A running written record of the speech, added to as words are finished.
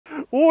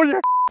Oh yeah.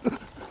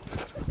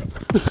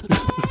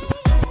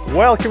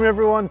 Welcome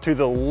everyone to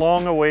the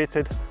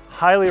long-awaited,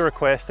 highly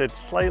requested,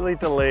 slightly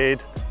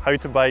delayed How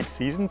to Bike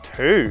Season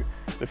 2.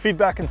 The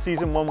feedback in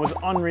Season 1 was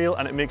unreal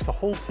and it makes the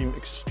whole team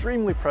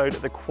extremely proud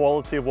of the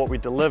quality of what we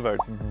delivered.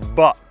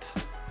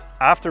 But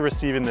after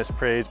receiving this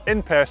praise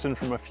in person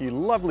from a few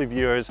lovely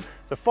viewers,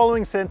 the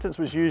following sentence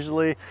was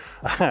usually,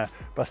 but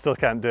I still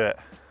can't do it.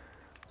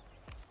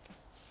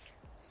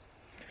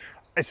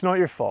 It's not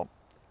your fault.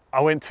 I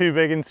went too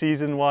big in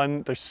Season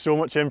 1, there's so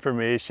much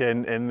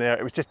information in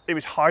there, it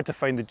was hard to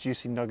find the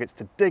juicy nuggets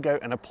to dig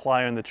out and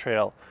apply on the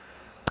trail.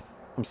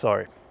 I'm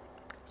sorry.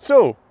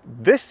 So,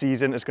 this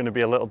season is going to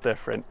be a little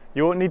different.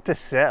 You won't need to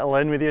settle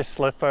in with your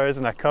slippers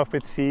and a cup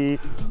of tea.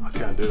 I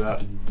can't do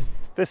that.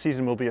 This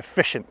season will be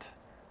efficient,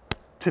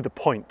 to the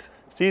point.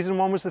 Season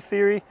 1 was the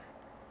theory,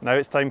 now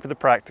it's time for the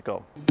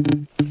practical.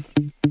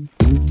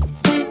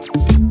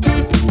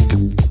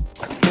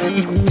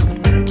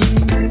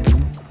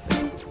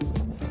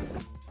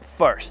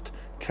 First,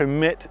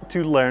 commit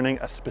to learning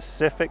a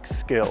specific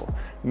skill.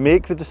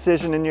 Make the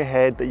decision in your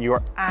head that you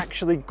are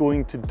actually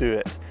going to do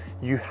it.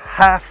 You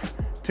have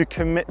to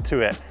commit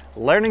to it.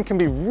 Learning can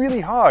be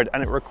really hard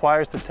and it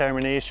requires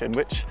determination,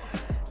 which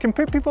can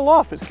put people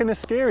off. It's kind of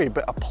scary,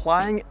 but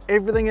applying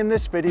everything in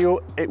this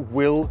video, it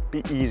will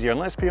be easier. And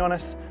let's be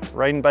honest,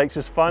 riding bikes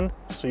is fun,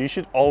 so you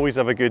should always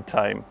have a good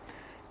time.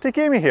 Take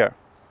Aimi here.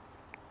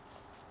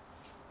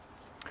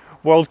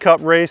 World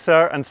Cup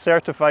racer and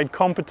certified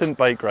competent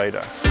bike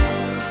rider.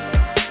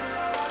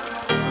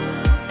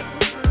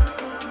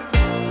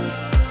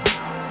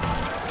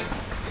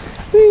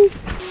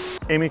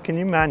 Aimi, can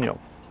you manual?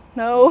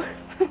 No.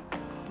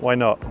 Why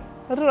not?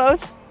 I don't know,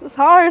 it's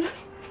hard.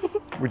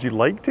 Would you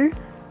like to?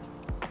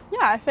 Yeah,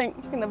 I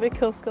think that'd be a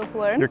cool skill to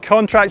learn. You're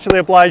contractually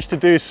obliged to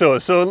do so,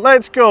 so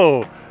let's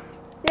go!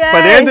 Yay!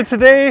 By the end of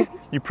today,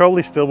 you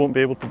probably still won't be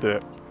able to do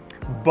it.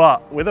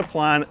 But with a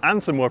plan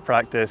and some more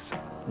practice,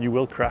 you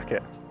will crack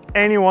it.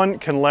 Anyone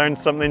can learn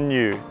something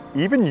new,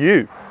 even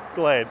you,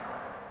 Glenn.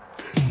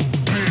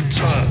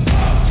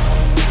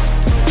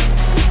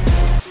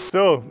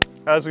 So,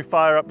 as we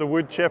fire up the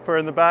wood chipper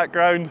in the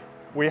background,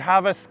 we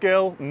have a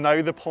skill,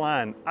 now the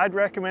plan. I'd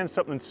recommend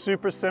something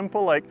super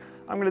simple like,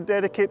 I'm going to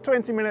dedicate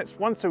 20 minutes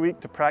once a week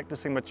to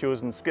practicing my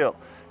chosen skill.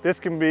 This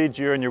can be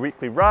during your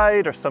weekly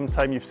ride or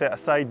sometime you've set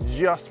aside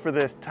just for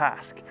this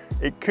task.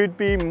 It could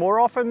be more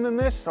often than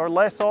this or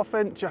less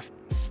often, just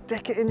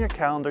stick it in your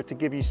calendar to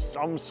give you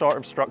some sort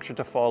of structure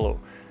to follow.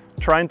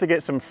 Trying to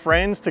get some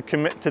friends to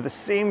commit to the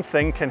same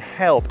thing can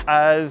help,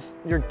 as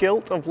your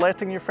guilt of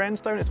letting your friends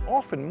down is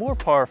often more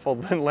powerful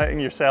than letting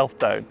yourself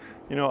down.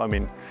 You know what I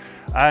mean?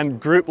 And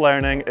group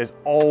learning is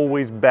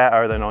always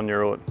better than on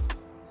your own.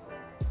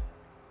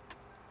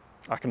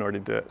 I can already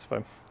do it, it's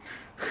fine.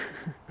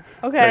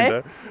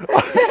 Okay.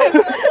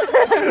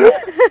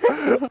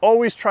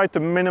 Always try to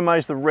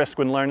minimize the risk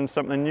when learning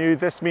something new.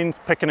 This means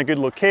picking a good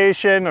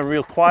location, a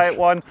real quiet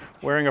one,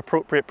 wearing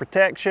appropriate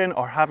protection,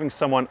 or having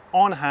someone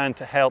on hand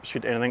to help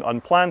should anything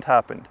unplanned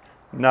happen.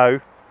 Now,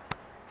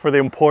 for the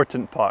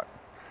important part,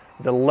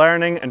 the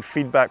learning and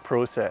feedback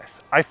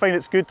process. I find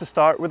it's good to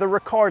start with a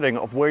recording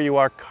of where you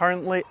are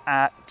currently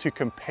at to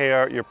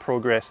compare your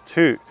progress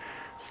to.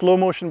 Slow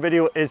motion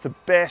video is the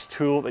best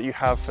tool that you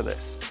have for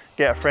this.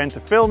 Get a friend to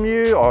film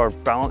you, or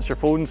balance your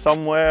phone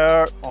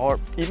somewhere, or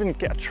even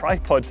get a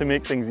tripod to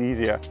make things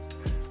easier.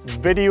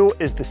 Video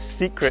is the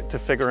secret to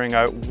figuring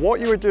out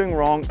what you were doing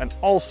wrong and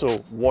also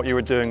what you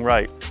were doing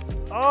right.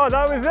 Oh,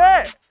 that was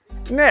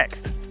it!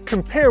 Next,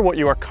 compare what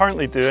you are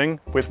currently doing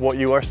with what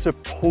you are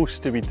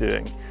supposed to be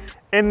doing.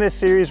 In this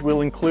series,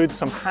 we'll include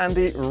some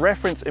handy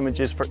reference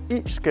images for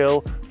each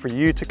skill for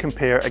you to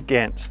compare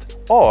against.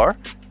 Or,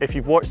 if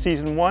you've watched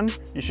Season 1,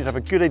 you should have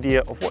a good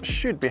idea of what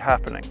should be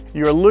happening.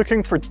 You are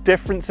looking for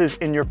differences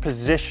in your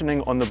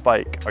positioning on the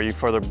bike. Are you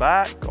further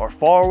back or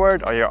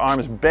forward? Are your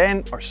arms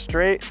bent or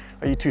straight?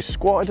 Are you too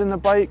squatted in the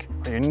bike?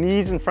 Are your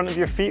knees in front of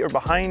your feet or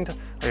behind?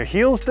 Are your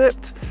heels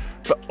dipped?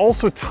 But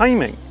also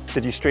timing.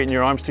 Did you straighten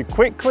your arms too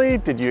quickly?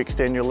 Did you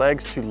extend your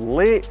legs too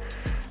late?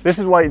 This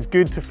is why it's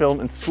good to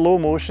film in slow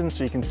motion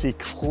so you can see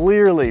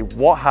clearly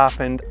what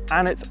happened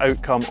and its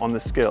outcome on the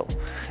skill.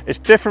 It's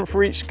different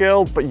for each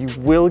skill, but you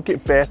will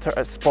get better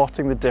at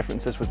spotting the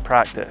differences with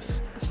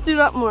practice. Stood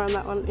up more on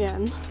that one at the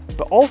end.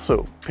 But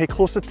also, pay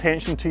close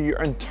attention to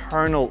your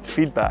internal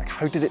feedback.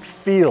 How did it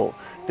feel?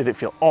 Did it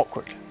feel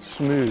awkward,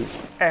 smooth,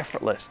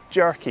 effortless,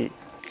 jerky?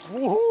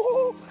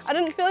 I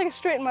didn't feel like I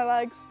straightened my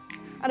legs,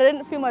 and I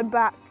didn't feel my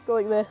back go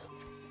like this.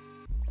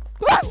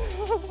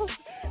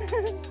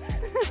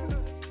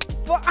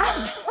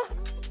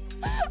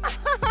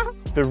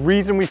 The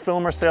reason we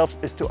film ourselves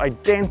is to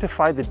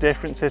identify the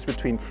differences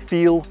between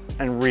feel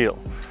and real.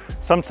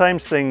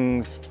 Sometimes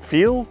things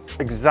feel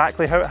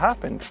exactly how it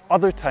happened.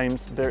 Other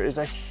times there is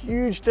a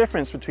huge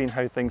difference between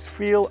how things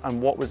feel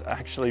and what was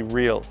actually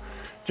real.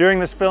 During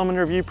this film and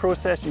review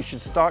process, you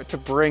should start to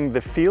bring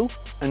the feel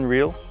and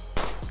real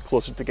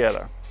closer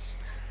together.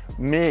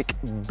 Make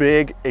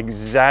big,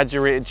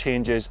 exaggerated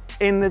changes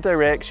in the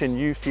direction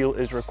you feel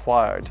is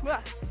required.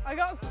 I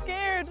got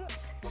scared.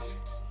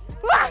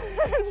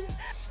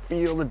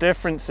 feel the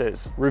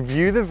differences.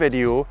 Review the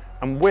video,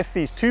 and with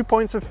these 2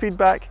 points of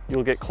feedback,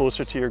 you'll get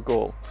closer to your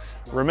goal.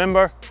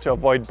 Remember to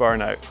avoid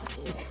burnout.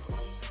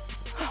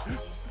 I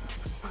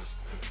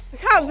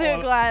can't do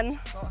it, Glenn.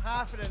 Not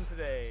happening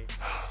today.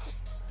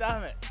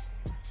 Damn it.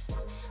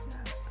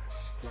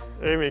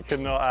 Amy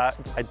cannot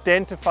act.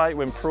 Identify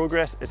when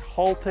progress is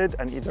halted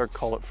and either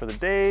call it for the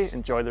day,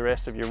 enjoy the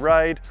rest of your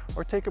ride,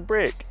 or take a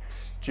break.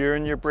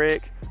 During your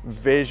break,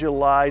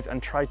 visualize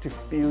and try to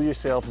feel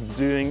yourself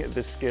doing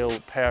the skill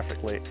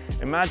perfectly.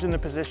 Imagine the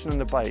position on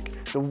the bike,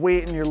 the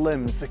weight in your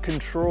limbs, the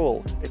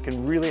control. It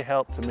can really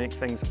help to make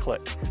things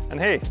click. And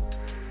hey,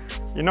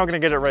 you're not going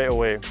to get it right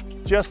away.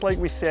 Just like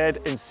we said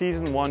in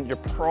season 1, you're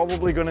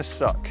probably going to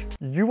suck.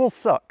 You will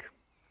suck.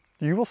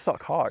 You will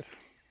suck hard.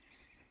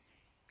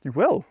 You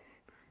will.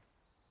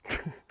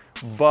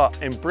 But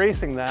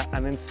embracing that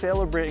and then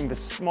celebrating the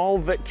small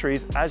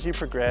victories as you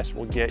progress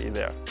will get you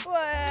there.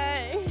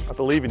 Way. I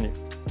believe in you.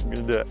 I'm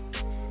going to do it.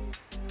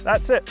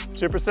 That's it.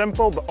 Super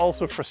simple, but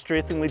also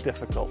frustratingly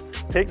difficult.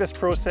 Take this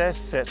process,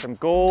 set some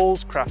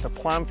goals, craft a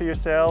plan for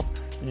yourself,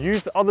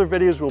 use the other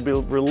videos we'll be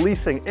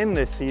releasing in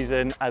this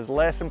season as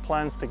lesson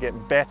plans to get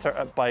better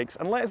at bikes,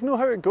 and let us know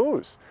how it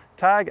goes.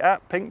 Tag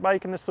at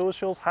Pinkbike in the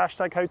socials,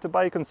 hashtag how to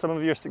bike on some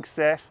of your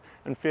success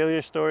and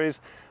failure stories.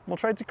 And we'll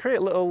try to create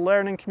a little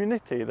learning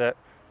community that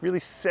really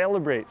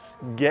celebrates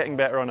getting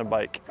better on a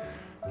bike.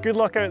 Good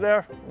luck out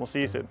there, and we'll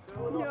see you soon.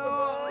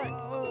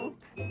 No.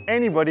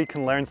 Anybody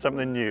can learn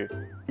something new,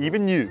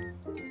 even you.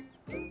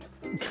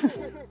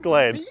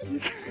 Glenn.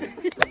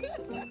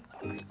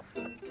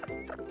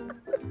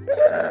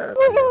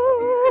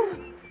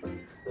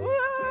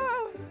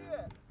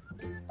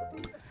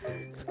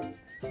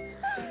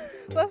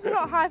 Let's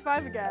not high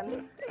five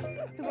again,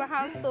 because my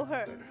hand still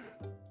hurts.